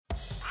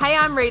Hey,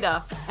 I'm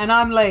Rita. And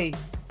I'm Lee.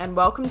 And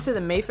welcome to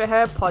the Me For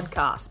Her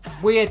podcast.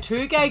 We are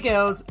two gay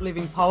girls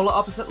living polar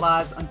opposite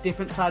lives on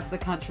different sides of the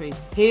country,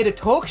 here to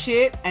talk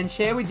shit and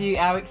share with you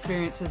our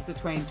experiences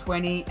between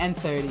 20 and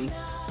 30.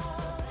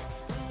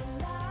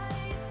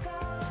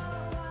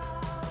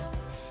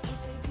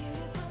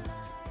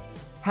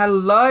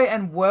 Hello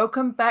and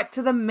welcome back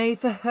to the Me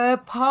For Her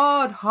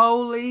pod.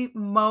 Holy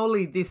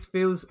moly, this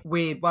feels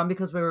weird. One,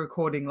 because we're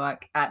recording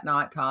like at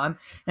night time,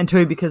 and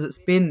two, because it's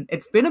been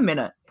a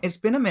minute.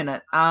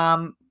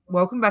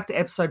 Welcome back to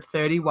episode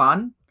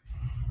 31.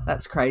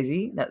 That's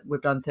crazy that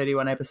we've done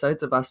 31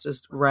 episodes of us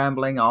just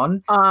rambling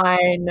on.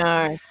 I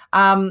know.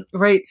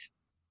 Reets,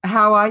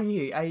 how are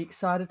you? Are you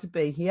excited to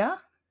be here?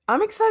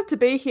 I'm excited to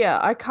be here.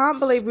 I can't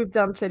believe we've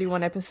done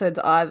 31 episodes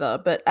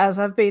either, but as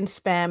I've been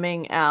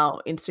spamming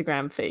our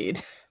Instagram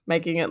feed,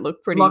 making it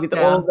look pretty with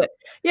all of it.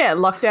 Yeah,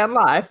 lockdown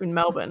life in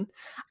Melbourne.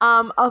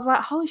 I was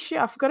like, holy shit,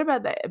 I forgot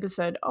about that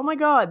episode. Oh my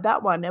God,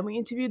 that one. And we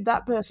interviewed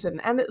that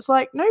person. And it's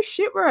like, no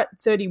shit, we're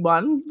at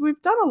 31.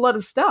 We've done a lot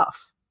of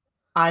stuff.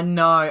 I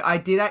know. I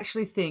did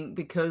actually think,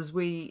 because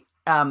we,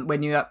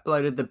 when you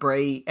uploaded the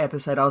Brie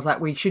episode, I was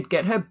like, we should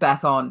get her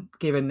back on,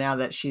 given now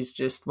that she's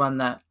just won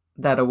that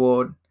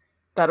award.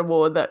 That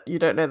award that you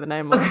don't know the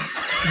name of.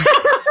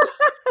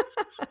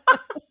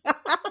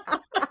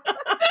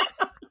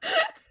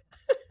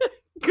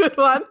 Good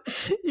one.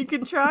 You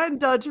can try and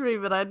dodge me,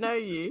 but I know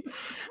you.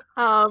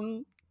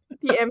 The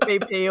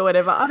MVP or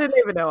whatever. I don't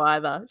even know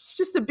either. It's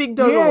just the big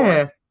dog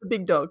award. The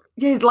big dog.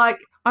 Yeah, like,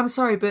 I'm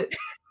sorry, but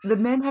the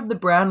men have the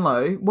brown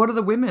low. What are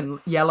the women?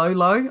 Yellow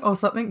low or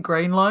something?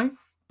 Green low?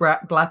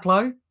 Black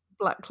low?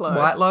 Black low.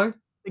 White low?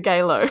 The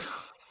gay low.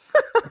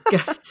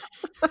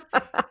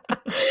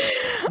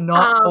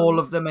 Not all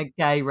of them are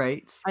gay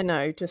rates. I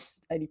know,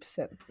 just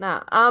 80%.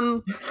 Nah.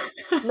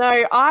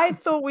 No, I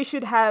thought we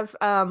should have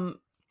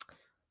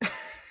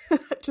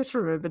just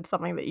remembered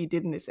something that you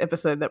did in this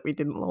episode that we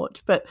didn't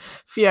launch, but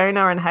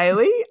Fiona and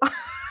Hayley,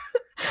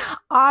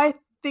 I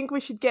think we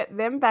should get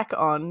them back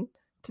on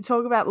to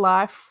talk about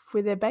life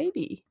with their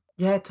baby.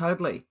 Yeah,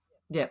 totally.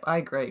 Yep, I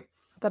agree.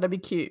 That'd be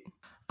cute.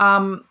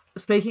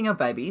 Speaking of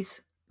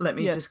babies, let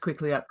me just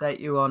quickly update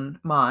you on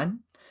mine.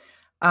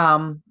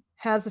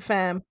 How's the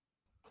fam?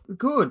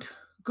 Good.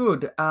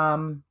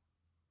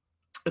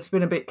 It's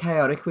been a bit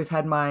chaotic. We've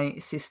had my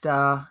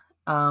sister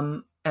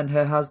and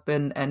her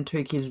husband and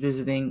two kids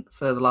visiting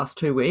for the last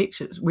 2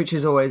 weeks, which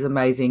is always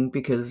amazing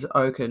because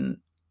Oak and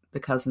the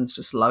cousins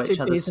just love each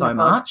other so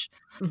much.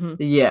 Mm-hmm.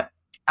 Yeah,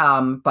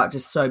 but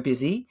just so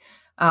busy.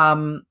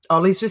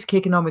 Ollie's just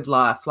kicking on with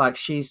life. Like,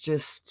 she's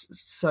just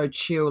so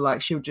chill.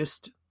 Like,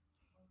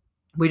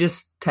 we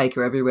just take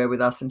her everywhere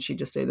with us, and she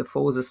just either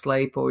falls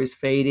asleep or is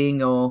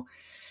feeding, or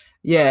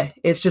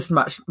it's just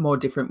much more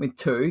different with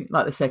two.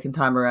 Like, the second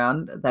time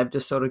around, they've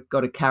just sort of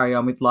got to carry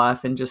on with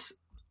life and just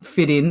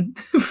fit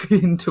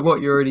into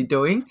what you're already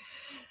doing.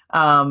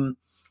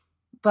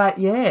 But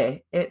yeah,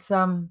 it's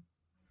a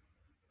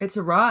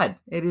ride.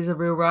 It is a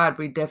real ride.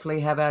 We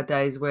definitely have our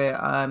days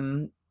where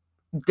I'm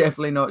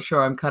definitely not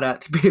sure I'm cut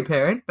out to be a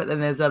parent, but then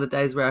there's other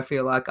days where I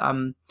feel like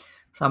I'm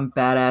some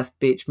badass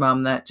bitch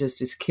mum that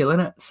just is killing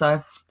it.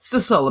 So it's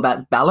just all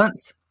about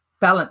balance.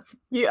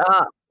 You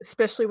are,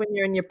 especially when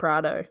you're in your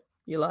Prado,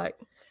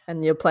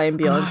 and you're playing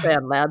Beyonce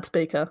on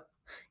loudspeaker.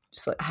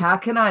 Just like, how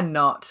can I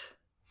not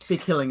be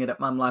killing it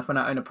at Mum Life when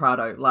I own a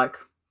Prado? Like,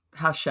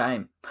 how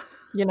shame.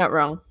 You're not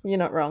wrong.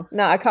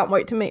 No, I can't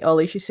wait to meet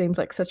Ollie. She seems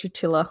like such a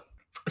chiller.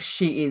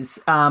 She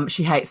is.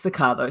 She hates the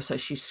car though, so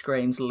she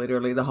screams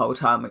literally the whole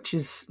time,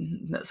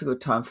 that's a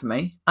good time for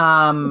me.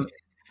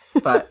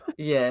 But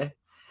yeah.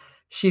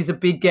 She's a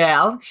big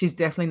gal. She's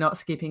definitely not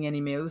skipping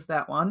any meals,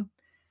 that one.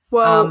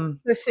 Well,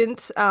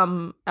 since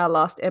our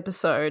last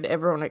episode,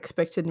 everyone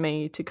expected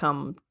me to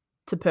come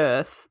to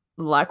Perth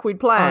like we'd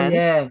planned.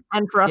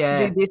 And for us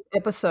to do this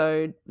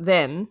episode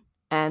then,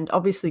 and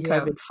obviously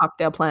COVID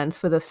fucked our plans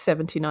for the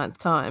 79th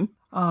time.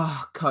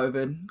 Oh,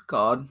 COVID.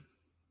 God.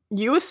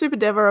 You were super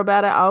devo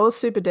about it. I was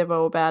super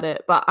devo about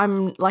it. But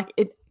I'm like,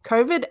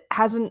 COVID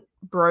hasn't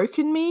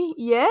broken me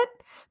yet,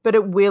 but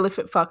it will if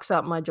it fucks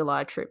up my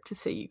July trip to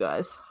see you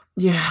guys.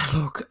 Yeah,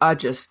 look,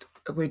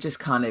 we just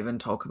can't even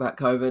talk about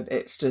COVID.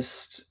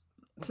 It's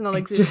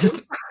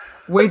non-existent.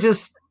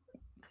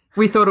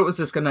 We thought it was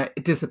just going to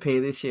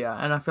disappear this year,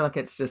 and I feel like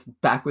it's just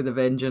back with a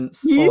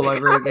vengeance all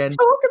over again.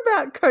 Talk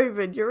about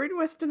COVID. You're in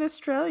Western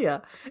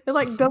Australia.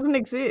 It doesn't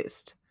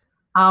exist.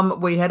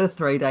 We had a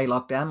 3-day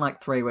lockdown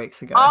like 3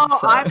 weeks ago. Oh,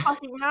 so. I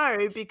fucking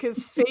know,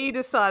 because Fee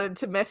decided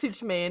to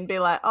message me and be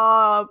like,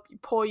 oh,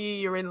 poor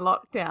you're in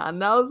lockdown.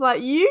 And I was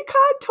like, you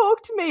can't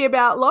talk to me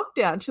about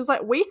lockdown. She was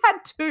like, we had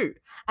 2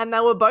 and they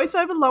were both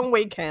over long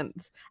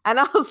weekends. And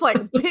I was like,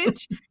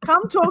 bitch,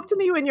 come talk to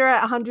me when you're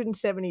at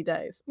 170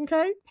 days.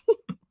 Okay?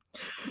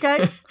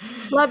 Okay?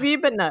 Love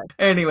you, but no.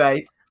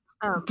 Anyway,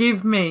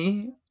 give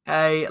me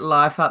a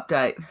life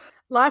update.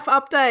 Life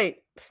update.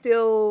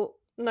 Still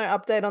no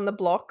update on the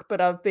block,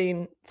 but I've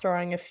been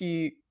throwing a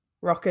few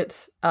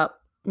rockets up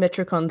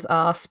Metricon's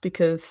ass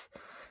because,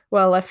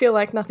 well, I feel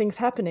like nothing's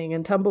happening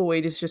and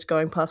Tumbleweed is just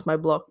going past my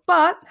block.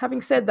 But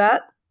having said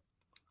that,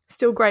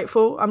 Still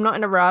grateful. I'm not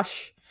in a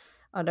rush.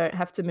 I don't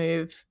have to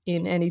move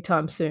in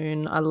anytime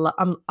soon.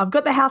 I've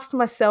got the house to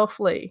myself,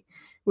 Lee,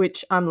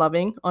 which I'm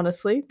loving,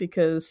 honestly,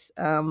 because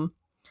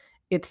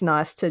it's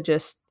nice to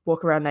just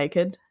walk around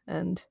naked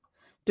and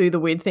do the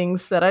weird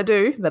things that I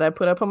do that I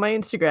put up on my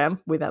Instagram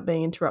without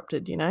being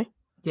interrupted, you know?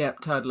 Yeah,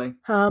 totally.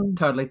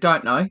 Totally.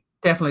 Don't know.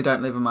 Definitely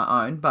don't live on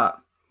my own, but...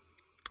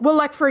 Well,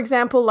 like, for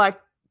example, like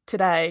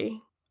today,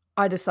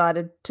 I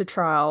decided to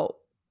trial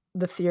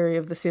the theory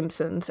of The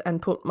Simpsons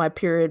and put my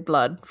period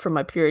blood from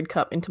my period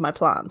cup into my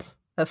plants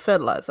as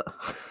fertilizer.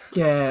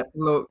 Yeah,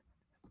 look.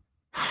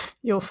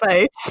 Your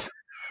face.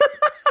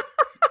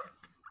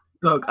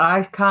 Look,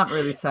 I can't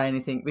really say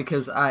anything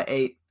because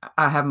I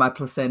have my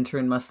placenta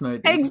in my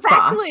smoothies.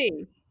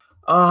 Exactly.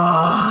 But,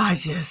 I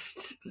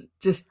just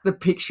the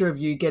picture of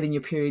you getting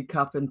your period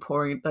cup and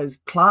pouring those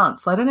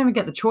plants, they don't even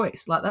get the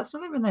choice. Like, that's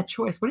not even their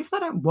choice. What if they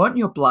don't want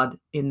your blood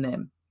in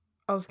them?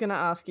 I was going to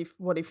ask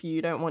what if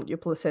you don't want your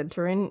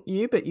placenta in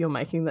you, but you're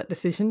making that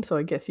decision, so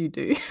I guess you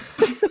do.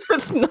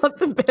 That's not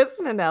the best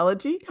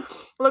analogy.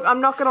 Look,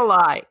 I'm not going to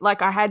lie.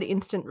 Like, I had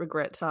instant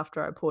regrets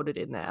after I poured it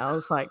in there. I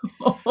was like,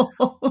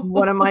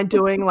 what am I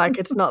doing? Like,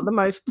 it's not the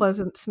most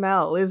pleasant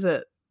smell, is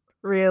it?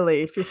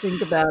 Really, if you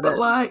think about it. But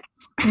like,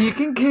 you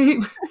can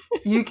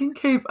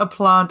keep a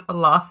plant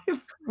alive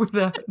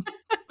without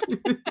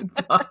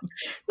blood.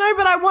 No,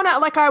 but I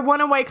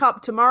want to wake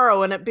up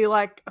tomorrow and it be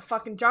like a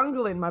fucking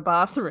jungle in my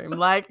bathroom.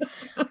 Like,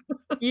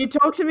 you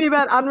talk to me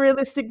about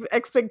unrealistic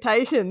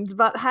expectations,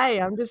 but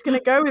hey, I'm just going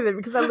to go with it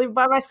because I live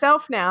by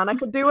myself now and I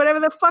can do whatever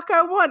the fuck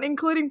I want,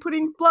 including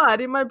putting blood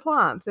in my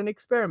plants and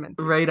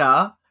experimenting.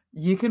 Rita,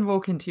 you can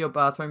walk into your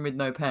bathroom with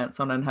no pants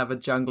on and have a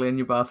jungle in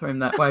your bathroom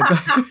that way,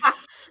 baby.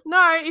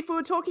 No, if we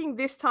were talking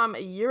this time a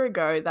year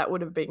ago, that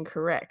would have been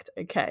correct.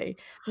 Okay.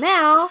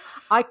 Now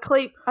I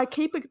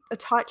keep a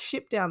tight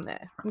ship down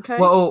there. Okay.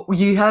 Well,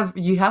 you have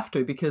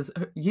to, because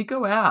you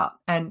go out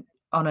and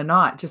on a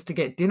night just to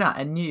get dinner,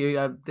 and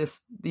you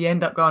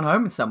end up going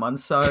home with someone.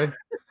 So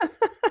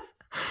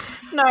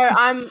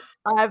no,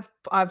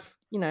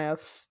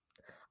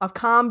 I've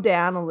calmed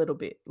down a little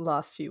bit the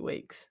last few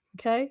weeks.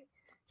 Okay,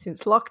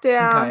 since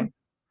lockdown. Okay.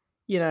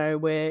 You know,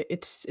 where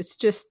it's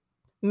just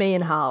me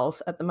and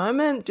Harles at the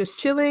moment, just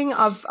chilling.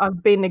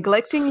 I've been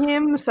neglecting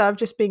him, so I've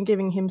just been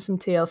giving him some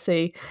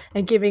TLC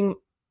and giving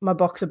my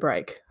box a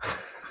break.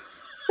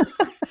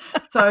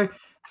 So,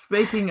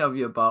 speaking of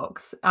your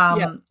box,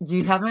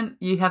 you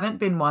haven't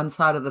been one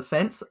side of the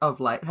fence of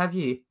late, have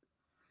you?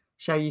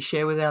 Shall you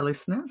share with our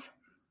listeners?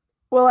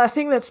 Well, I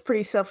think that's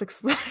pretty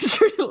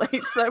self-explanatory,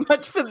 Lee. So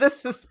much for the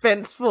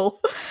suspenseful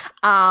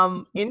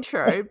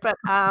intro, but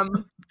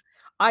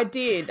I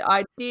did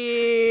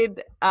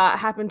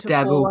happen to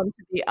fall onto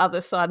the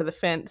other side of the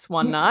fence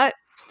one night.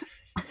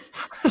 I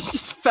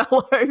just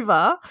fell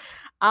over.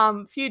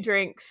 Few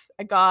drinks,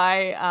 a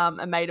guy,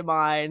 a mate of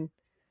mine,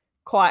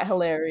 quite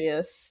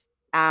hilarious.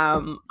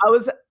 So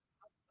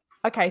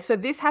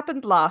this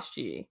happened last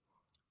year,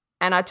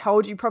 and I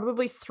told you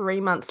probably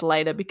 3 months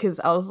later because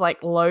I was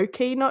like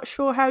low-key not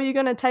sure how you're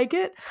going to take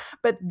it.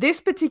 But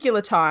this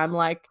particular time,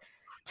 like,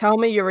 tell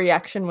me your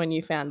reaction when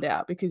you found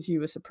out, because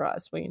you were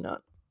surprised, were you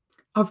not?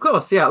 Of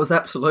course, yeah, I was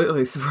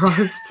absolutely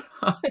surprised.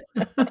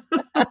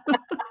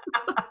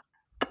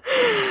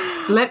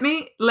 Let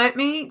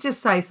me just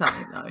say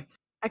something though.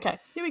 Okay,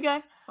 here we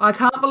go. I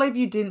can't believe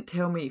you didn't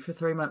tell me for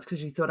 3 months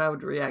because you thought I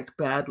would react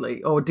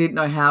badly or didn't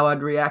know how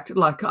I'd react.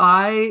 Like,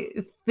 I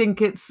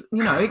think it's,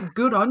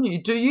 good on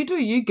you. Do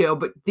you, girl?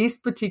 But this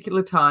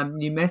particular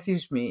time you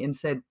messaged me and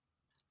said,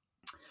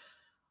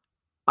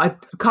 I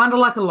kind of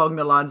like along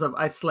the lines of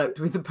I slept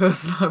with the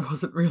person I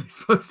wasn't really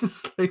supposed to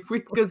sleep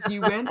with, because that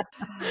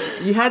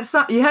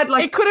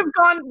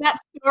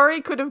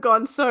story could have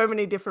gone so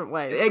many different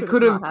ways. It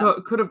could have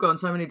gone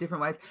so many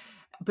different ways.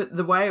 But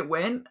the way it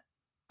went,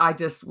 I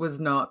just was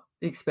not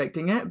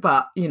expecting it.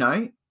 But, you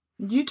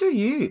do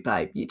you,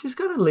 babe. You just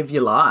got to live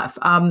your life.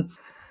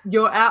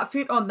 Your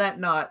outfit on that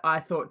night, I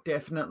thought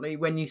definitely,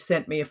 when you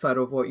sent me a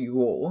photo of what you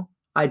wore,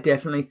 I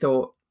definitely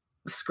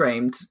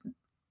screamed,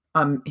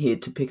 I'm here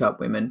to pick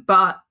up women.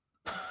 But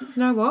you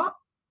know what?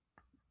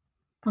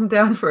 I'm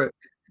down for it.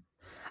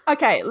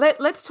 Okay,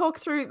 let's talk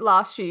through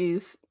last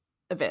year's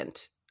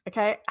event.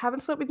 Okay, I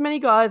haven't slept with many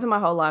guys in my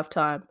whole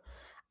lifetime.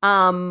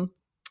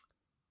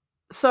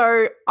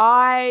 So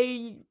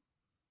I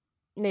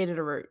needed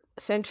a route,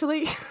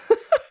 essentially.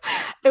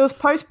 It was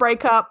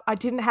post-breakup. I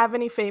didn't have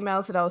any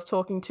females that I was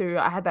talking to.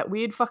 I had that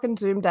weird fucking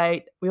Zoom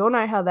date. We all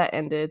know how that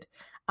ended.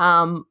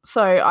 So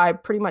I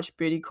pretty much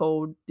booty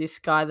called this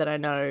guy that I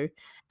know,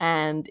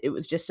 and it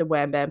was just a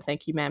wham bam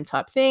thank you ma'am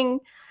type thing.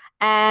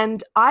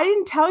 And I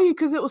didn't tell you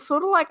because it was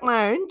sort of like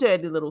my own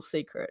dirty little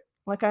secret.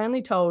 Like, I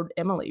only told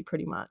Emily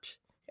pretty much,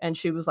 and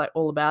she was like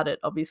all about it,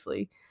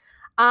 obviously.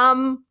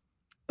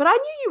 But I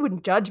knew you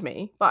wouldn't judge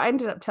me, but I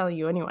ended up telling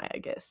you anyway, I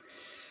guess.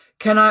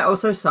 Can I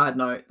also side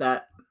note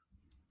that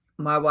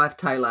my wife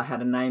Taylor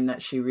had a name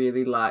that she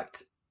really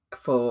liked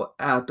for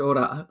our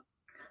daughter,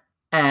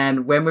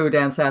 And when we were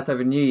down south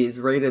over New Year's,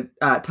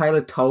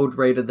 Taylor told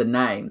Rita the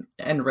name,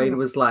 and Rita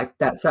was like,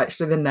 "That's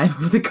actually the name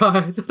of the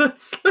guy that I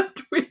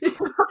slept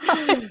with."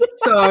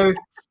 So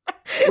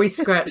we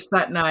scratched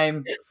that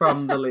name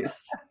from the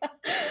list.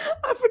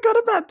 I forgot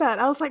about that.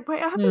 I was like,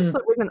 wait, I haven't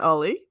slept with an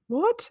Ollie.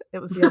 What? It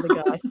was the other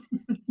guy.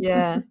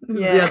 Yeah. It was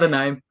the other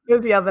name. It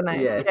was the other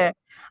name.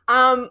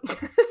 Yeah.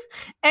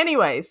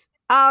 Anyways,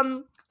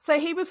 so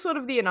he was sort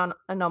of the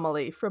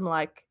anomaly from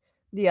like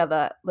the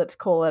other, let's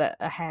call it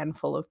a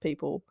handful of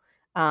people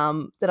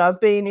that I've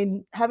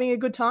been having a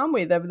good time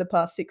with over the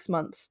past 6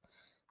 months,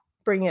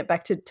 bringing it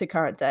back to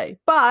current day.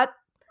 But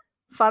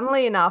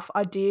funnily enough,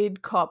 I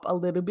did cop a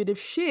little bit of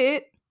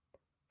shit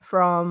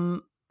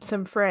from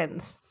some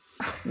friends.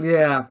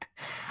 Yeah.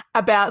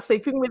 About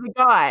sleeping with a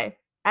guy.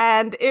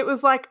 And it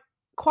was like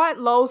quite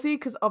lolsy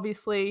because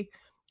obviously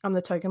I'm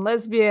the token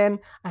lesbian.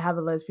 I have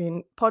a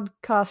lesbian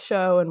podcast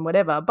show and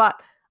whatever.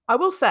 But I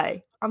will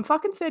say, I'm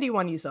fucking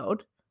 31 years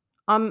old.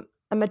 I'm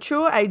a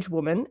mature age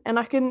woman and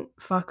I can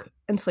fuck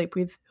and sleep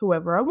with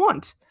whoever I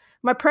want.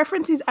 My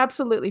preference is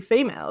absolutely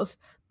females.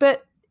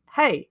 But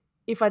hey,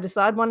 if I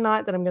decide one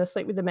night that I'm going to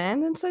sleep with a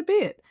man, then so be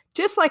it.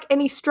 Just like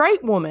any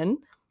straight woman,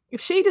 if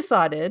she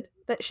decided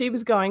that she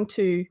was going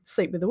to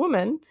sleep with a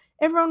woman,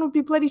 everyone would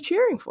be bloody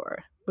cheering for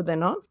her, would they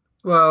not?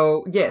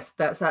 Well, yes,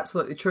 that's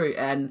absolutely true.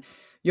 And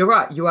you're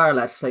right, you are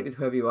allowed to sleep with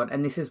whoever you want.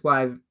 And this is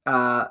why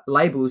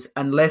labels,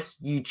 unless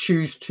you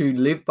choose to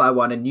live by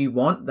one and you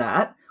want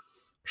that,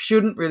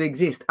 shouldn't really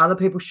exist. Other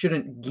people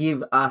shouldn't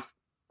give us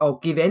or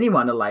give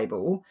anyone a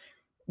label.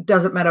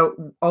 Doesn't matter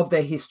of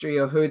their history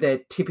or who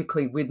they're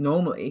typically with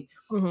normally.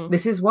 Mm-hmm.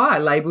 This is why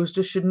labels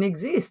just shouldn't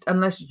exist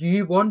unless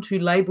you want to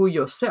label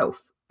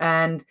yourself.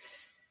 And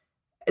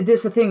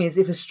this, the thing is,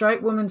 if a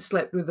straight woman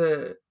slept with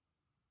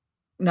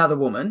another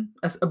woman,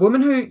 a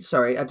woman who,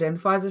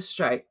 identifies as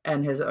straight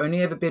and has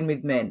only ever been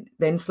with men,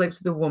 then sleeps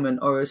with a woman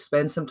or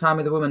spends some time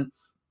with a woman,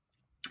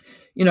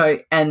 you know,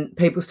 and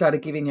people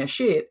started giving her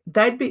shit,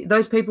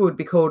 those people would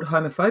be called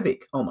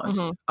homophobic almost,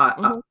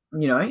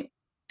 you know,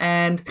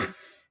 and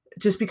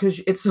just because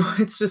it's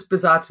just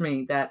bizarre to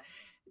me that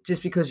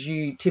just because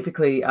you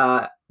typically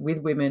are with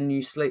women,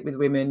 you sleep with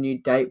women, you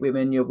date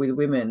women, you're with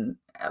women,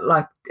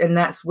 like, and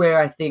that's where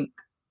I think,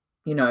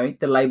 you know,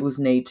 the labels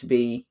need to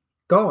be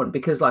gone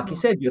because, like you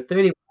said, you're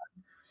 31,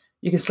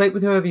 you can sleep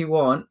with whoever you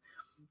want.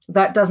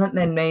 That doesn't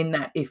then mean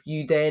that if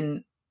you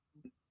then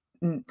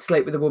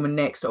sleep with a woman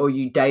next or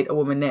you date a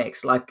woman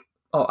next, like,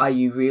 oh, are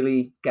you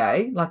really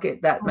gay?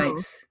 Like that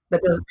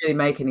doesn't really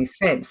make any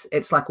sense.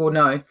 It's like, well,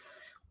 no,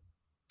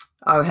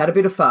 I had a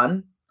bit of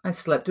fun. I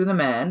slept with a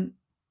man,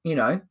 you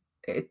know,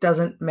 it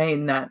doesn't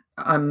mean that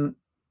I'm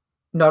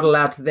not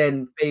allowed to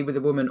then be with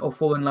a woman or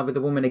fall in love with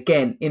a woman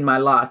again in my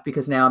life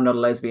because now I'm not a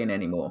lesbian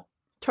anymore.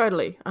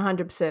 Totally,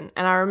 100%.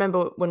 And I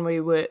remember when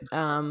we were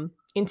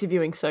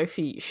interviewing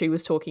Sophie, she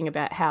was talking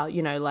about how,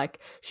 you know, like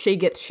she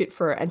gets shit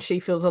for it and she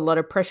feels a lot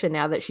of pressure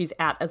now that she's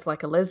out as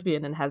like a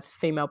lesbian and has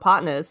female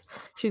partners.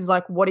 She's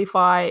like, what if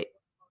I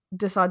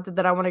decided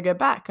that I want to go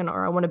back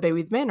or I want to be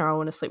with men or I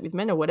want to sleep with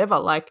men or whatever?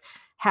 Like,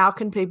 how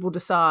can people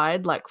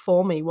decide, like,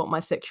 for me what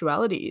my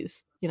sexuality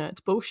is? You know,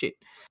 it's bullshit.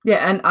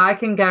 Yeah, and I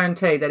can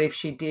guarantee that if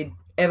she did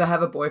ever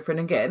have a boyfriend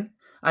again,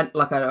 I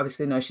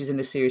obviously know she's in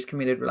a serious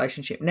committed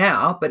relationship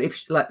now, but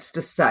if, let's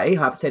just say,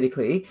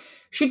 hypothetically,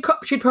 she'd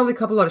probably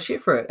cop a lot of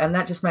shit for it, and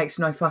that just makes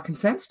no fucking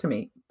sense to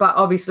me. But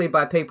obviously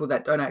by people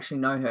that don't actually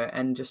know her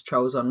and just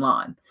trolls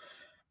online.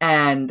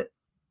 And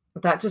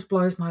that just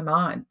blows my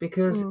mind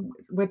because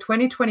we're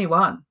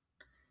 2021.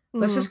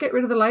 Let's just get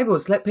rid of the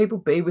labels. Let people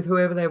be with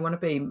whoever they want to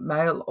be,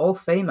 male or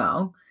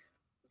female,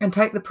 and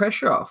take the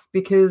pressure off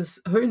because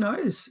who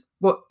knows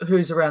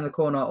who's around the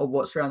corner or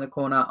what's around the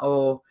corner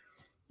or,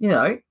 you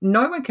know,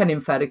 no one can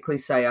emphatically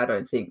say, I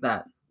don't think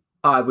that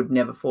I would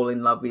never fall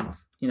in love with,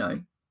 you know.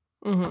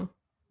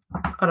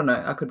 I don't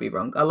know. I could be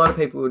wrong. A lot of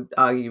people would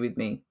argue with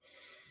me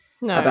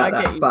about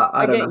that, but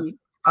I don't know.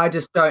 I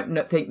just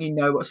don't think you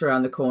know what's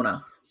around the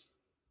corner.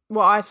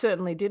 Well, I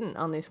certainly didn't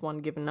on this one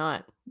given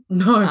night.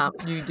 No,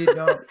 you did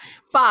not.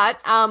 But,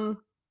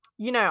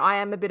 you know, I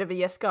am a bit of a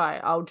yes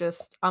guy.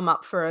 I'm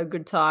up for a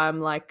good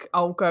time. Like,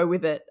 I'll go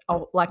with it.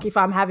 Like, if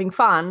I'm having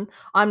fun,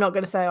 I'm not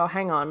going to say, oh,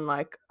 hang on,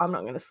 like, I'm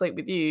not going to sleep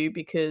with you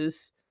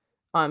because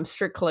I'm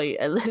strictly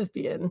a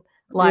lesbian.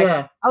 Like,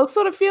 yeah. I was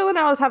sort of feeling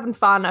I was having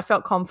fun. I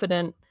felt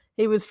confident.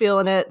 He was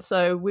feeling it.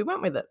 So we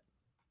went with it.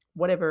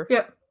 Whatever.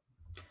 Yep.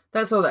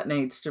 That's all that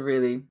needs to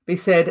really be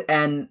said.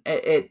 And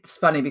it's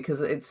funny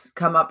because it's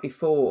come up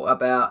before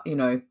about, you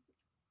know,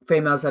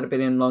 females that have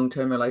been in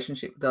long-term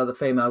relationship with other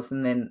females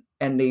and then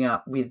ending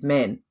up with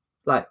men,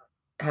 like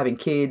having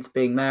kids,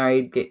 being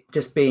married,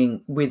 just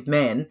being with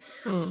men.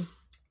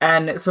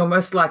 And it's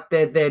almost like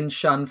they're then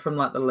shunned from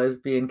like the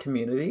lesbian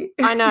community.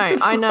 I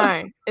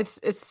know. It's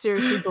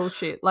seriously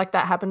bullshit. Like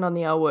that happened on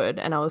the L Word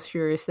and I was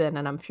furious then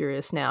and I'm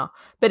furious now.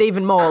 But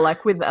even more,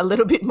 like with a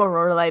little bit more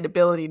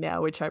relatability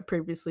now, which I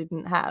previously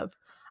didn't have.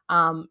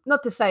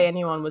 Not to say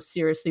anyone was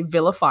seriously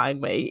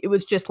vilifying me. It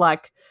was just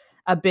like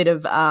a bit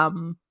of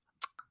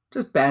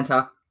just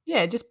banter.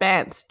 Yeah, just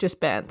bants.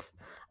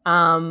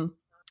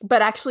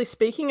 But actually,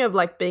 speaking of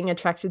like being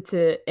attracted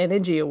to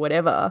energy or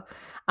whatever,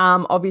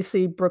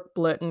 obviously Brooke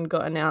Blurton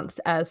got announced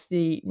as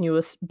the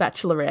newest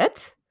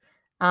Bachelorette.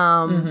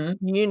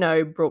 You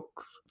know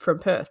Brooke from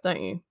Perth,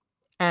 don't you?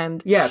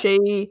 And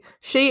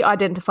she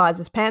identifies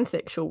as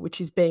pansexual, which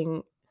is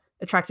being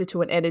attracted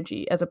to an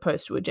energy as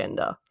opposed to a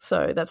gender.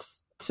 So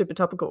that's super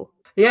topical.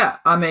 Yeah,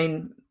 I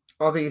mean,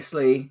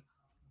 obviously,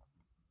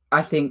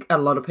 I think a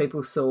lot of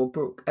people saw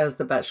Brooke as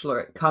the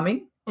Bachelorette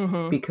coming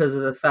because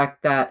of the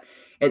fact that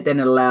it then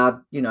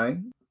allowed, you know,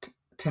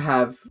 to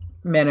have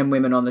men and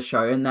women on the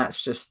show, and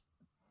that's just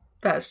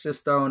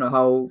throwing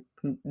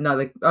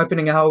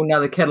opening a whole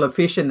another kettle of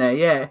fish in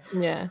there.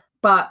 Yeah.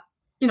 But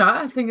you know,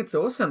 I think it's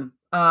awesome.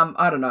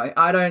 I don't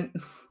know.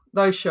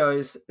 Those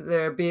shows,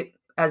 they're a bit,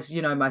 as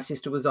you know, my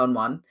sister was on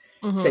one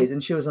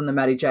season. She was on the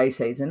Maddie J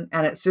season,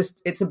 and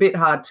it's a bit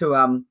hard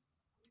to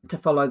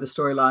follow the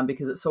storyline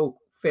because it's all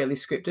fairly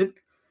scripted.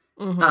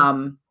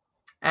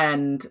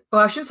 And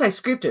well, I shouldn't say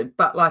scripted,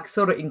 but like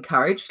sort of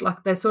encouraged.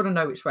 Like they sort of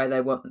know which way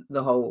they want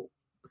the whole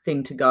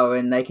thing to go,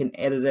 and they can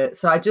edit it.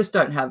 So I just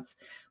don't have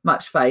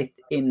much faith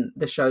in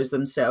the shows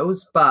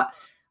themselves. But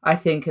I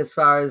think as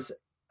far as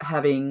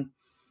having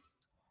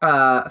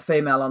a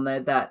female on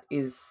there that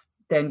is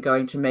then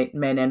going to meet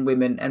men and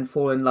women and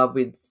fall in love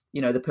with,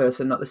 you know, the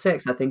person, not the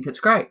sex, I think it's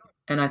great.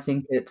 And I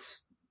think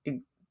it's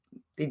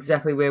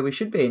exactly where we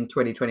should be in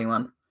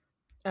 2021.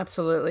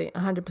 Absolutely,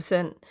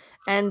 100%.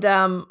 And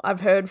I've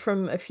heard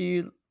from a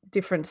few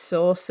different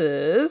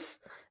sources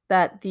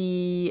that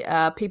the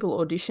people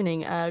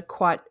auditioning are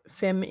quite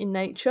femme in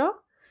nature.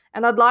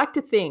 And I'd like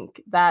to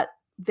think that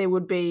there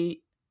would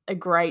be a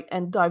great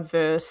and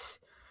diverse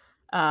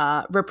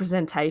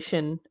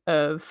representation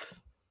of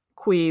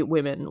queer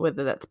women,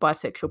 whether that's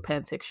bisexual,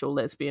 pansexual,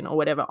 lesbian, or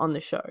whatever, on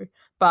the show.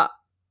 But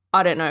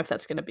I don't know if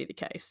that's going to be the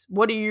case.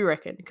 What do you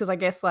reckon? Because I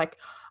guess, like,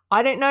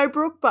 I don't know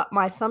Brooke, but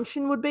my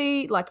assumption would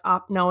be, like,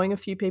 knowing a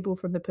few people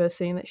from the Perth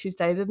scene that she's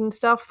dated and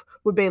stuff,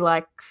 would be,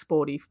 like,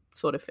 sporty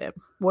sort of femme.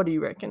 What do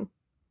you reckon?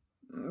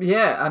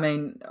 Yeah, I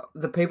mean,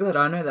 the people that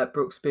I know that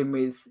Brooke's been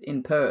with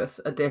in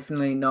Perth are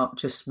definitely not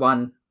just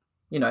one,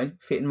 you know,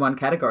 fit in one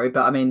category.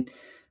 But, I mean,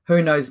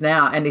 who knows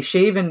now? And does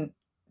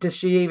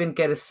she even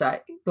get a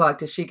say? Like,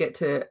 does she get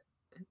to...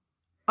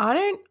 I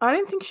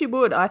don't think she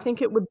would. I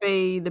think it would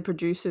be the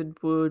producer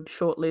would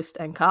shortlist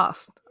and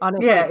cast.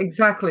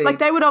 Exactly. Like,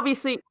 they would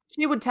obviously,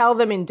 she would tell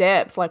them in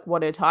depth, like,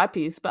 what her type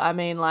is. But I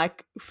mean,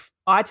 like,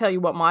 I tell you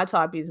what my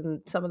type is,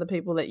 and some of the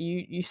people that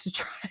you used to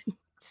try and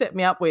set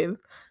me up with,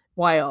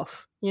 way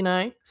off, you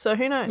know? So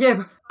who knows?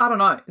 Yeah, I don't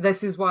know.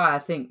 This is why I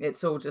think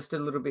it's all just a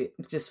little bit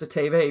just for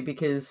TV,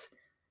 because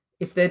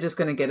if they're just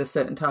going to get a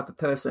certain type of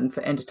person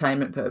for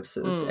entertainment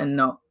purposes and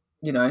not,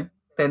 you know,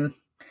 then...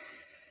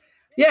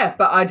 Yeah,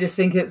 but I just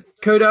think it's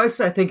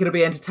kudos. I think it'll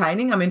be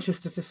entertaining. I'm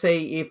interested to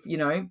see if, you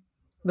know,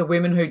 the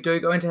women who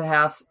do go into the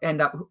house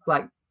end up,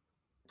 like,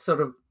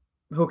 sort of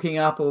hooking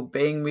up or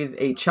being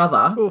with each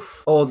other.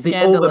 Oof, or all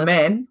the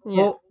men,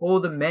 or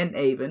the men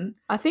even.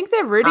 I think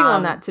they're rooting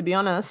on that, to be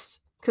honest,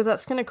 because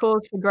that's going to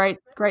cause for great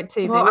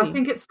TV. Well, I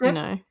think it's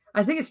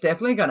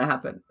definitely going to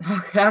happen.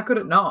 How could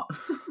it not?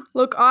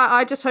 Look,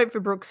 I just hope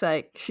for Brooke's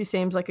sake. She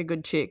seems like a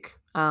good chick.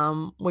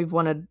 We've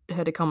wanted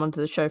her to come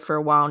onto the show for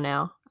a while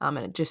now, and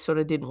it just sort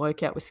of didn't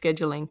work out with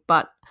scheduling.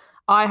 But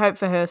I hope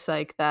for her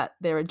sake that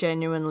there are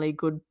genuinely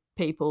good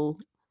people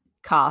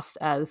cast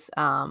as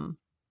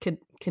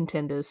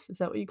contenders. Is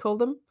that what you call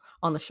them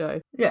on the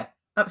show? Yeah,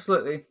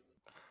 absolutely.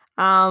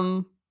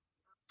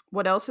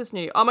 What else is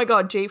new? Oh my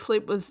God, G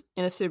Flip was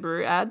in a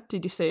Subaru ad.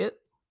 Did you see it?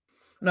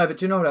 No, but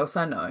do you know what else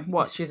I know?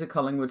 What? She's a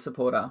Collingwood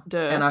supporter. Duh.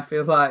 And I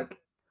feel like,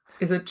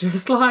 is it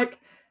just like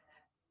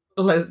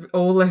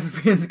all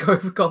lesbians go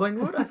for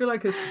Collingwood? I feel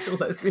like it's such a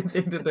lesbian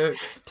thing to do.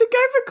 To go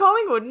for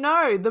Collingwood?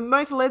 No. The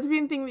most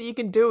lesbian thing that you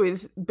can do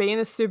is be in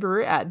a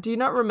Subaru ad. Do you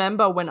not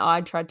remember when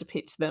I tried to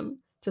pitch them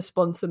to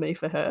sponsor me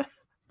for her?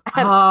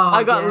 And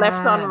I got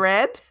left on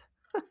red.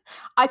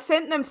 I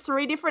sent them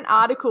 3 different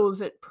articles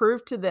that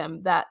proved to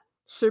them that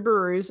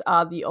Subarus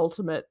are the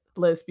ultimate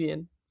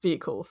lesbian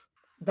vehicles.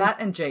 That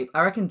and Jeep.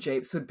 I reckon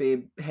Jeeps would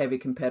be a heavy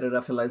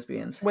competitor for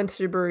lesbians. When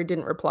Subaru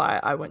didn't reply,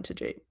 I went to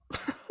Jeep.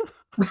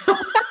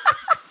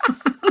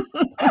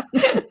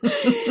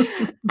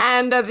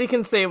 And as you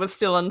can see, it was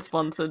still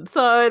unsponsored.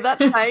 So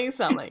that's saying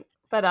something.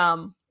 But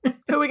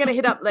who are we going to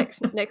hit up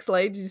next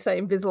lead? Did you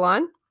say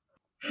Invisalign?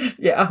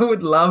 Yeah, I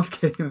would love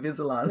getting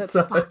Invisalign. Let's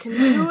fucking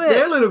do it.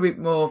 They're a little bit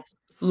more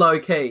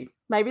low-key.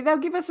 Maybe they'll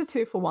give us a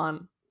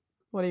 2-for-1.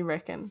 What do you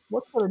reckon?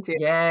 What sort of gym?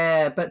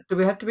 Yeah, but do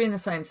we have to be in the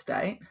same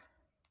state?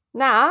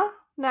 Nah,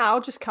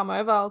 I'll just come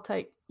over. I'll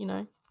take,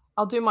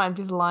 I'll do my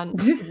Invisalign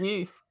with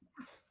you.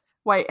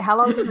 Wait, how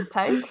long does it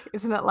take?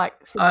 Isn't it like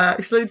 6 I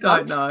actually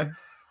don't know.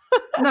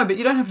 No, but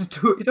you don't have to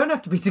do it. You don't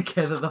have to be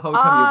together the whole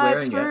time you're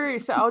wearing it. True.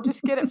 So I'll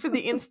just get it for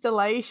the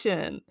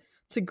installation.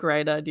 It's a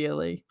great idea,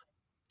 Lee.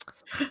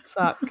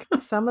 Fuck.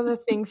 Some of the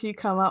things you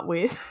come up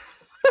with.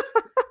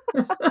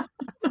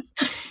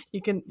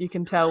 You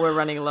can tell we're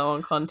running low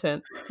on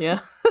content. Yeah.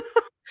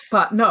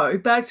 But no,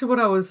 back to what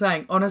I was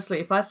saying. Honestly,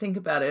 if I think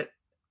about it,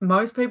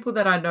 most people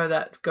that I know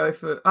that go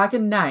for, I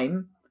can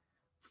name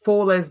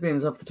 4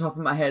 lesbians off the top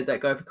of my head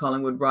that go for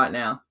Collingwood right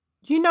now.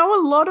 You know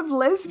a lot of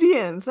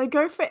lesbians. They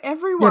go for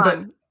everyone.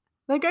 Yeah,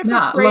 they go for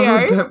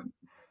Freo.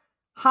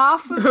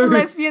 Half of the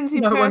lesbians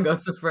in no Perth. one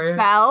goes for Freo.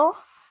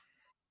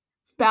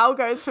 Belle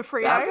goes for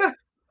Freo.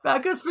 Belle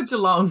goes for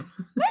Geelong.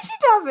 No, she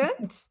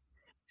doesn't.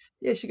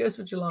 Yeah, she goes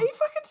for Geelong. Are you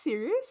fucking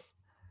serious?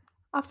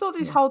 I've thought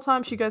this whole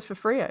time she goes for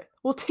Freo.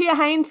 Well, Tia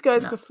Haynes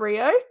goes for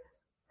Freo.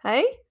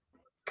 Hey?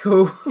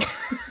 Cool.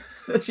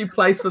 She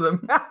plays for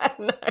them.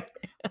 No.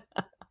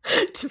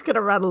 Just going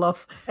to rattle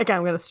off. Okay,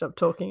 I'm going to stop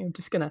talking. I'm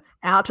just going to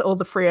out all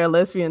the Freo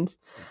lesbians.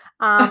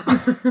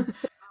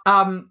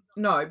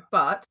 No,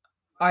 but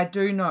I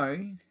do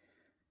know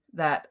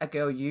that a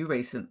girl you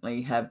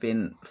recently have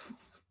been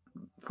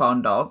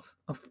fond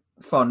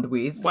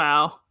with.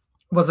 Wow.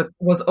 Was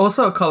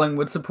also a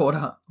Collingwood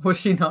supporter, was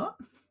she not?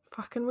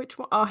 Fucking which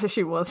one? Oh,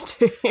 she was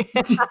too.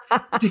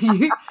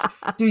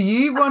 do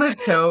you want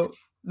to tell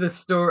the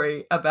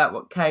story about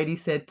what Katie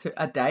said to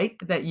a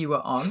date that you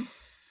were on?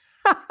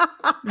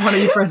 One of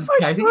your friends,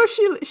 Katie? Well,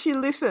 she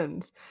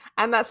listens,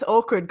 and that's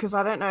awkward because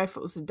I don't know if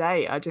it was a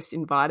date. I just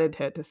invited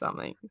her to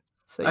something.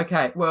 So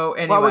okay, well,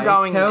 anyway,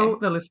 tell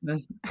the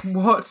listeners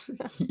what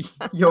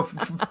your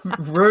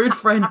rude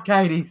friend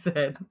Katie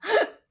said.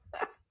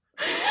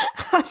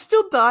 I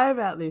still die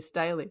about this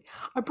daily.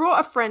 I brought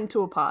a friend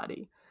to a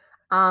party,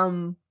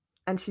 and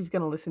she's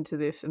going to listen to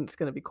this, and it's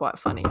going to be quite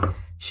funny.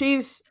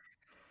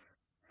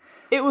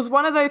 It was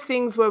one of those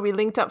things where we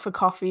linked up for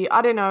coffee.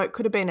 I don't know, it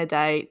could have been a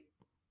date,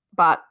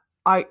 but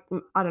I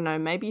don't know,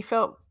 maybe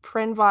felt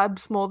friend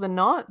vibes more than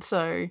not.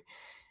 So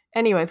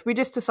anyways, we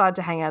just decided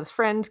to hang out as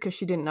friends because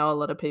she didn't know a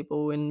lot of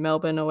people in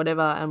Melbourne or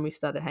whatever, and we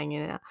started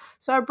hanging out.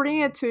 So I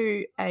bring her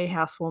to a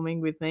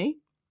housewarming with me,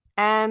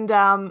 and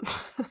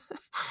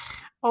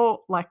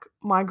like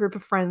my group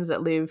of friends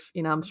that live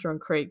in Armstrong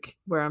Creek,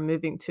 where I'm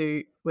moving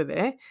to, were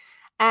there,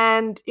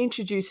 and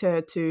introduce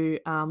her to,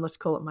 let's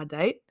call it my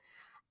date.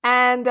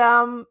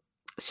 And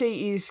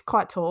she is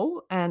quite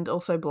tall and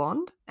also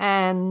blonde,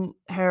 and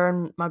her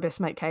and my best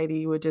mate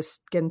Katie were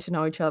just getting to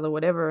know each other,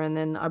 whatever, and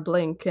then I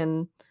blink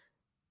and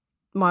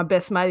my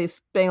best mate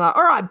is being like,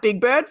 all right, big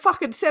bird,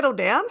 fucking settle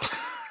down.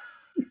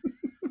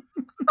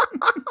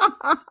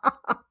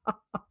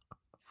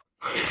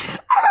 And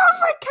I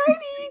was like, Katie,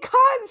 you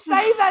can't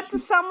say that to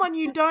someone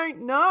you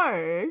don't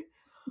know.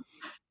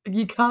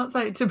 You can't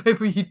say it to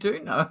people you do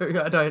know,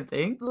 I don't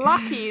think.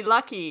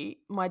 Lucky,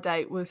 my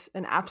date was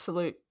an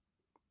absolute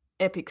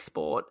epic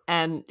sport,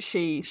 and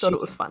she thought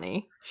it was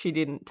funny. She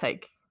didn't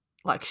take,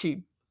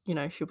 she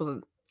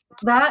wasn't.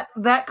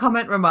 That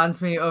comment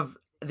reminds me of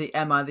the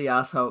Am I the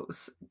Arsehole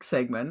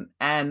segment,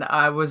 and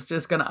I was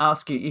just going to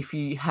ask you if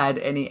you had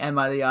any Am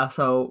I the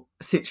Arsehole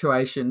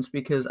situations,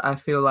 because I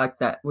feel like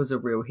that was a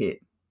real hit.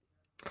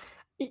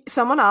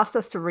 Someone asked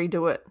us to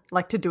redo it,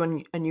 to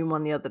do a new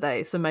one the other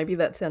day, so maybe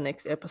that's our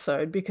next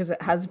episode because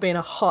it has been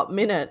a hot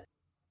minute.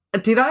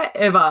 Did I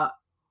ever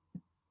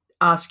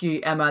ask you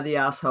Am I the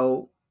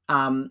Arsehole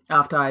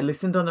after I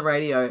listened on the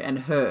radio and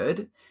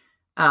heard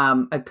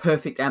a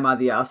perfect Am I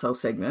the Arsehole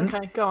segment?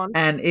 Okay, go on.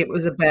 And it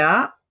was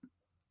about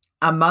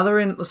a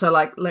mother-in-law. So,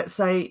 let's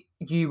say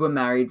you were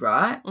married,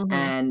 right? Mm-hmm.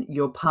 And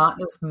your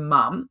partner's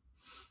mum,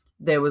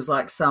 there was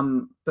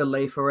some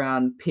belief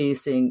around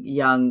piercing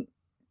young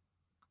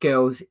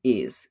girls'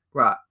 ears,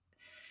 right?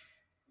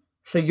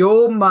 So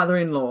your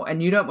mother-in-law,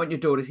 and you don't want your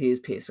daughter's ears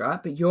pierced,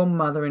 right? But your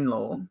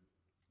mother-in-law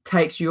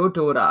takes your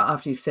daughter,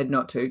 after you've said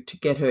not to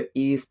get her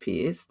ears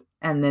pierced,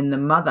 and then the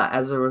mother,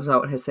 as a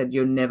result, has said,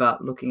 you're never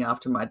looking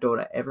after my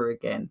daughter ever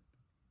again.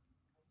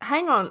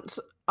 Hang on.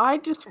 I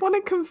just want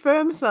to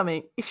confirm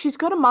something. If she's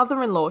got a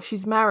mother-in-law,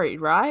 she's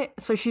married, right?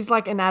 So she's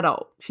an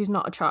adult. She's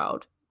not a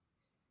child.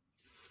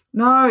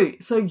 No.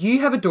 So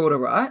you have a daughter,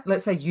 right?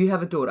 Let's say you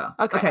have a daughter.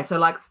 Okay. So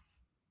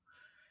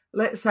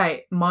let's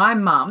say my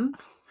mum,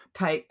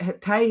 Tay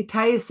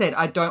has said,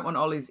 I don't want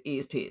Ollie's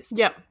ears pierced.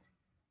 Yep.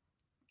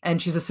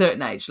 And she's a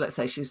certain age. Let's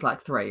say she's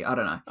 3. I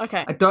don't know.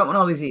 Okay. I don't want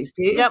Ollie's ears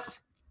pierced. Yep.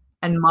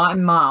 And my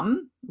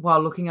mum,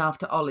 while looking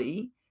after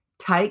Ollie,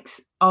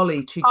 takes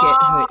Ollie to get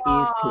her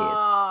ears pierced.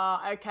 Oh,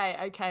 okay.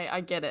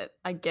 I get it.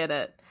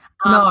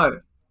 No.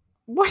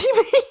 What do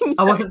you mean?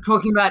 I wasn't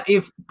talking about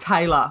if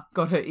Taylor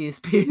got her ears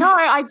pierced. No,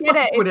 I get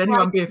it. Would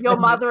anyone be offended? Your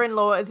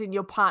mother-in-law, as in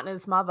your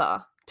partner's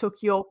mother,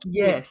 took your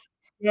Yes.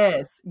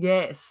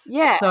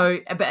 Yeah. So,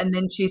 and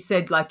then she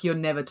said, you're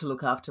never to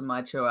look after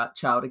my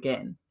child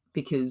again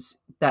because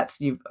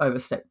you've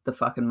overstepped the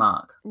fucking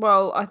mark.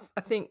 Well,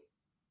 I think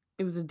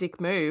it was a dick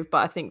move, but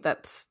I think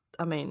it's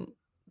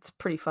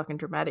pretty fucking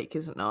dramatic,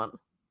 is it not?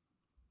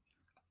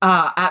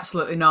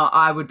 Absolutely not.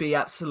 I would be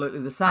absolutely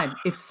the same.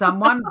 If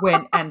someone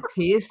went and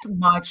pierced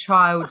my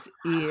child's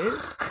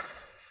ears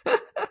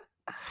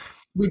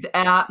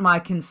without my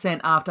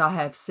consent after I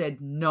have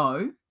said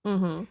no,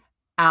 mm-hmm.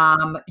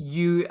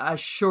 You are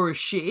sure as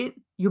shit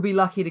you'll be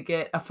lucky to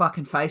get a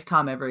fucking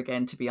FaceTime ever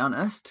again, to be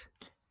honest.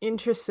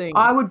 Interesting.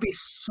 I would be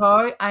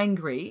so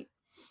angry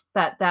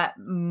that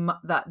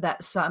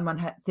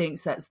someone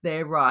thinks that's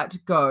their right to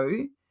go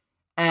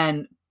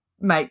and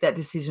make that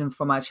decision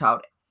for my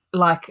child.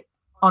 Like,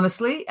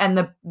 honestly, and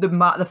the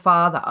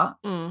father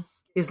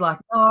is like,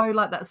 no,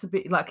 like that's a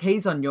bit like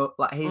he's on your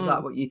like he's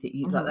like what you think.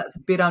 He's like, that's a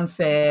bit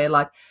unfair.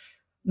 Like,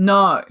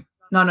 no.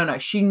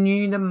 She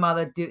knew the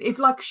mother did. If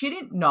like she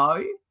didn't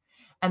know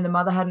and the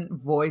mother hadn't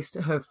voiced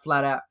her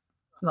flat out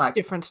like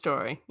different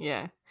story.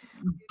 Yeah.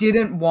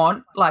 Didn't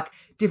want like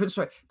different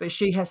story. But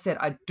she has said,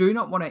 I do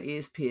not want her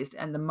ears pierced,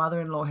 and the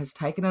mother-in-law has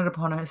taken it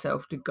upon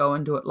herself to go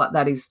and do it. Like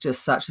that is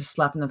just such a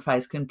slap in the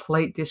face,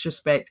 complete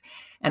disrespect,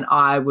 and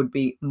I would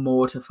be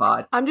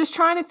mortified. I'm just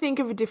trying to think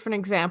of a different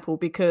example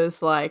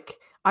because like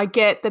I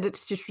get that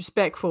it's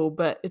disrespectful,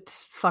 but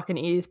it's fucking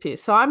ears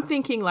pierced. So I'm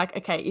thinking like,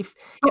 okay, if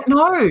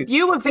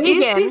you were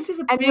vegan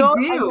and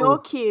your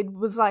kid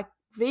was like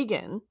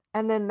vegan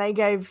and then they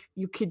gave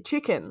your kid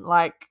chicken,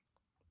 like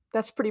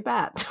that's pretty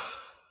bad.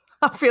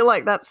 I feel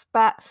like that's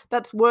bad.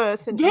 That's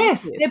worse than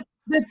yes,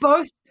 they're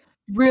both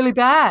really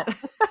bad.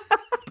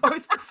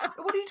 Both.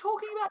 What are you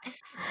talking about,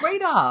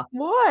 Rita?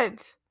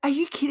 What? Are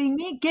you kidding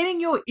me? Getting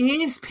your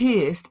ears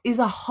pierced is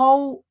a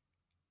hole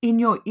in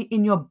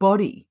your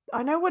body.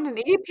 I know what an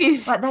ear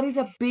piercing. Like that is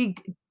a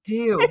big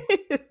deal.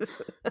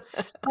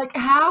 Like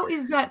how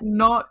is that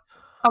not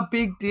a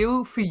big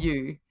deal for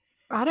you?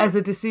 As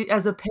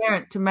a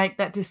parent to make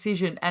that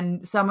decision,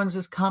 and someone's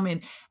just come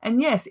in.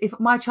 And yes, if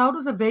my child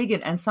was a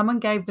vegan and someone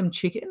gave them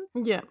chicken,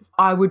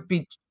 I would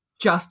be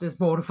just as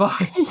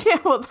mortified. Yeah,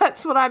 well,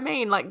 that's what I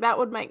mean. Like that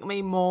would make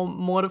me more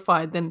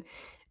mortified than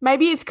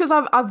maybe it's because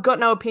I've got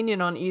no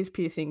opinion on ears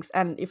piercings,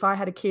 and if I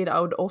had a kid,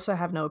 I would also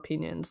have no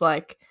opinions.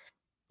 Like,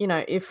 you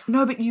know,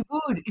 but you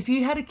would if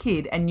you had a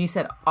kid and you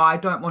said, I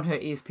don't want her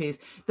ears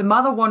pierced. The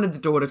mother wanted the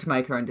daughter to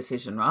make her own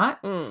decision, right?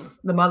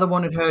 The mother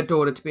wanted her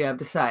daughter to be able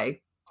to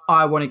say,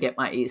 I want to get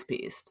my ears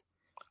pierced.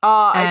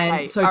 Oh, okay.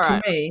 And so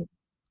to me,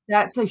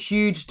 that's a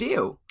huge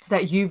deal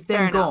that you've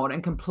then gone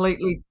and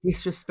completely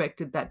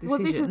disrespected that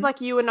decision. Well, this is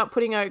like you were not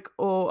putting Oak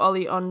or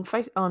Ollie on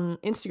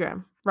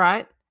Instagram,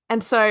 right?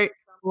 And so, okay,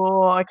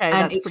 and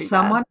that's pretty bad. If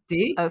someone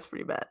did, that's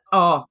pretty bad.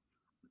 Oh,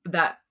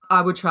 that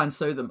I would try and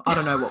sue them. I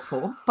don't know what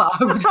for, but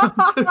I would try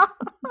and sue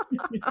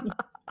them.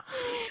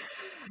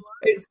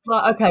 It's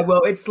like, okay,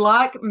 well, it's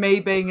like me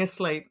being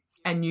asleep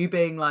and you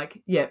being like,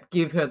 yep,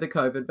 give her the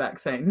COVID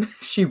vaccine.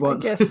 She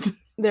wants it.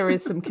 There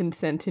is some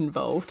consent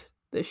involved.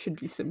 There should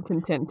be some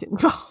consent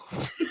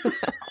involved.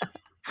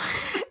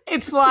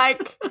 It's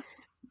like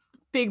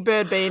Big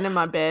Bird being in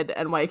my bed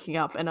and waking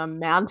up and I'm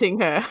mounting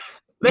her.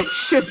 There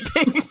should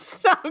be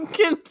some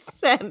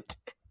consent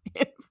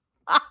involved.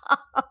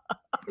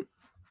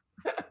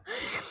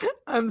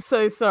 I'm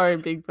so sorry,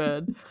 Big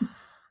Bird.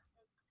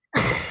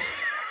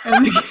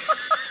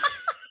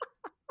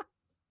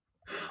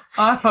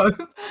 I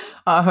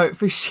hope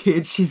for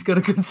shit she's got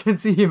a good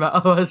sense of humour.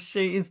 Otherwise,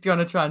 she is going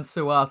to try and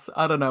sue us.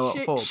 I don't know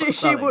what for.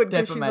 She would,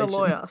 because she's a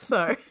lawyer.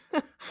 So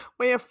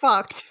we are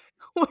fucked.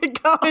 We're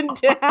going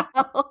down.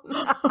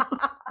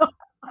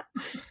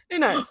 Who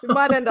knows? We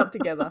might end up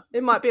together.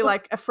 It might be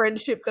like a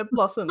friendship that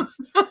blossoms.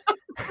 Oh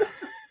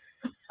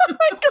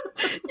my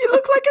God. You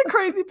look like a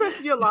crazy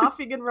person. You're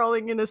laughing and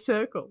rolling in a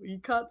circle. You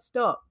can't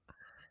stop.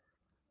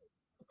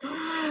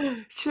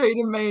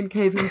 Treating me and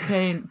keeping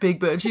keen, Big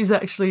Bird. She's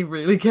actually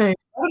really keen.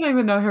 I don't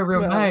even know her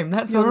real name.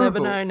 That's you'll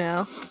horrible. Never know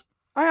now.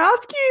 I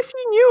asked you if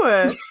you knew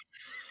her.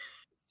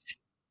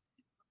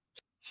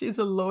 She's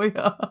a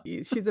lawyer.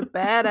 She's a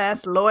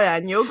badass lawyer,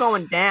 and you're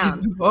going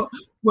down. Well,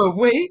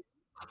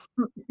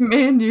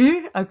 me and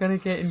you are going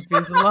to get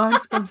Invisalign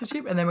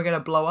sponsorship, and then we're going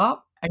to blow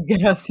up and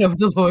get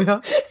ourselves a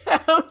lawyer.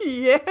 Hell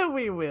yeah,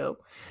 we will.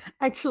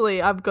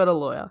 Actually, I've got a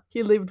lawyer.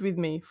 He lived with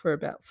me for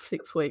about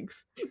 6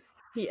 weeks.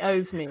 He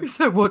owes me.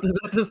 So what does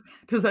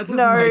that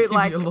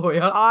make him your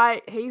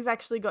lawyer? He's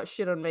actually got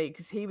shit on me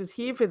because he was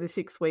here for the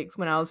 6 weeks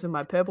when I was in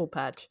my purple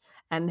patch,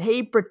 and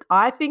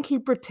I think he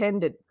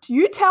pretended. Do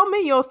you tell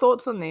me your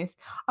thoughts on this?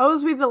 I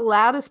was with the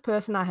loudest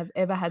person I have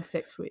ever had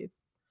sex with,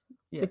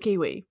 the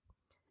Kiwi,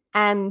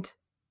 and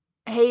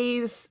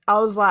I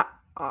was like,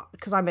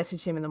 because I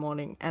messaged him in the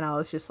morning, and I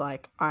was just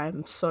like,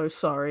 I'm so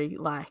sorry.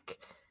 Like,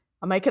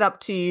 I'll make it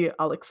up to you.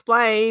 I'll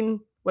explain.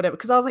 Whatever,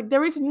 because I was like,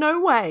 there is no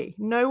way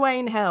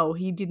in hell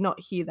he did not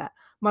hear that.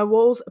 My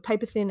walls are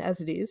paper thin as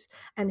it is,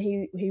 and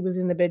he was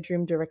in the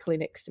bedroom directly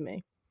next to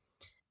me.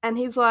 And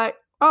he's like,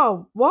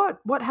 oh,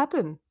 what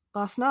happened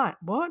last night?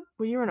 What?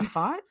 Were you in a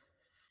fight?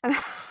 And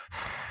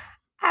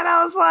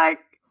I was like,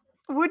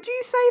 would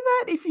you say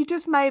that if you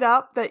just made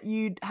up that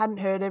you hadn't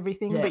heard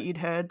everything, but you'd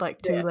heard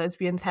like two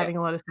lesbians having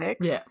a lot of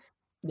sex? Yeah.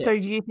 So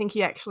do you think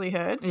he actually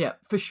heard? Yeah,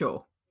 for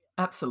sure.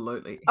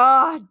 Absolutely.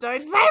 Oh,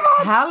 don't say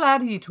that. How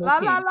loud are you talking? La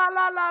la la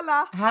la la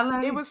la. How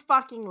loud? It was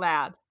fucking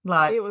loud.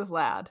 Like, it was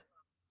loud.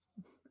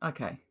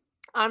 Okay.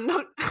 I'm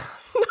not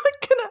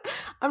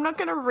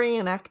gonna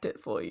reenact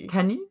it for you.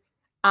 Can you?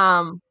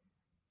 No,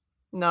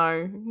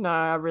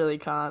 I really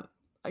can't.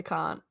 I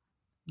can't.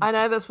 I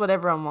know that's what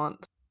everyone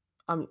wants.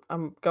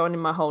 I'm going in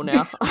my hole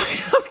now.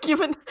 I've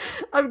given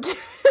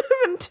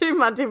too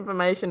much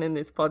information in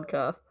this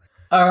podcast.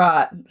 All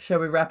right, shall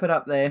we wrap it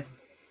up there?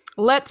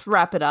 Let's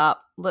wrap it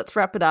up.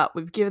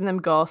 We've given them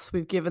goss.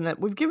 We've given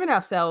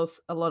ourselves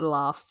a lot of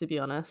laughs, to be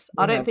honest.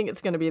 I don't think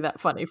it's going to be that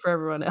funny for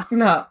everyone else.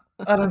 No,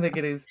 I don't think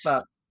it is,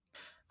 but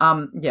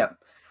yeah.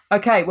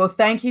 Okay, well,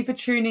 thank you for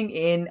tuning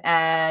in,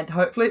 and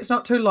hopefully it's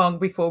not too long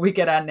before we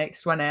get our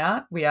next one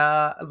out.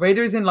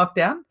 Rita is in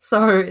lockdown,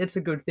 so it's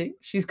a good thing.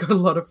 She's got a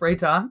lot of free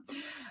time,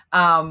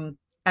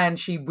 and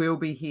she will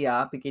be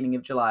here beginning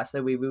of July,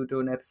 so we will do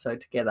an episode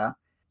together.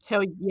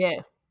 Hell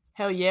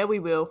yeah, we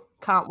will.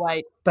 Can't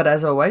wait. But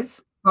as always,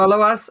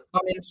 follow us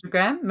on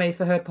Instagram, Me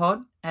For Her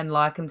Pod, and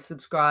like and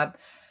subscribe.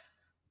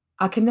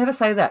 I can never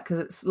say that because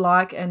it's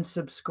like and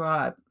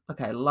subscribe.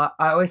 Okay,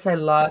 I always say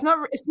like.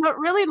 It's not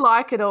really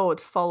like at all.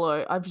 It's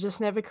follow. I've just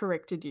never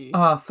corrected you.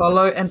 Oh,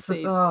 follow and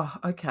oh,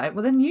 okay.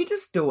 Well, then you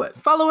just do it.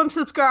 Follow and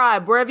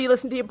subscribe wherever you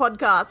listen to your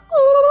podcast.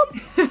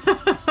 See,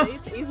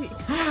 it's easy.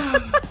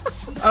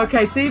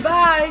 Okay, see you.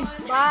 Bye.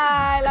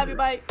 Bye. Love you.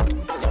 Bye.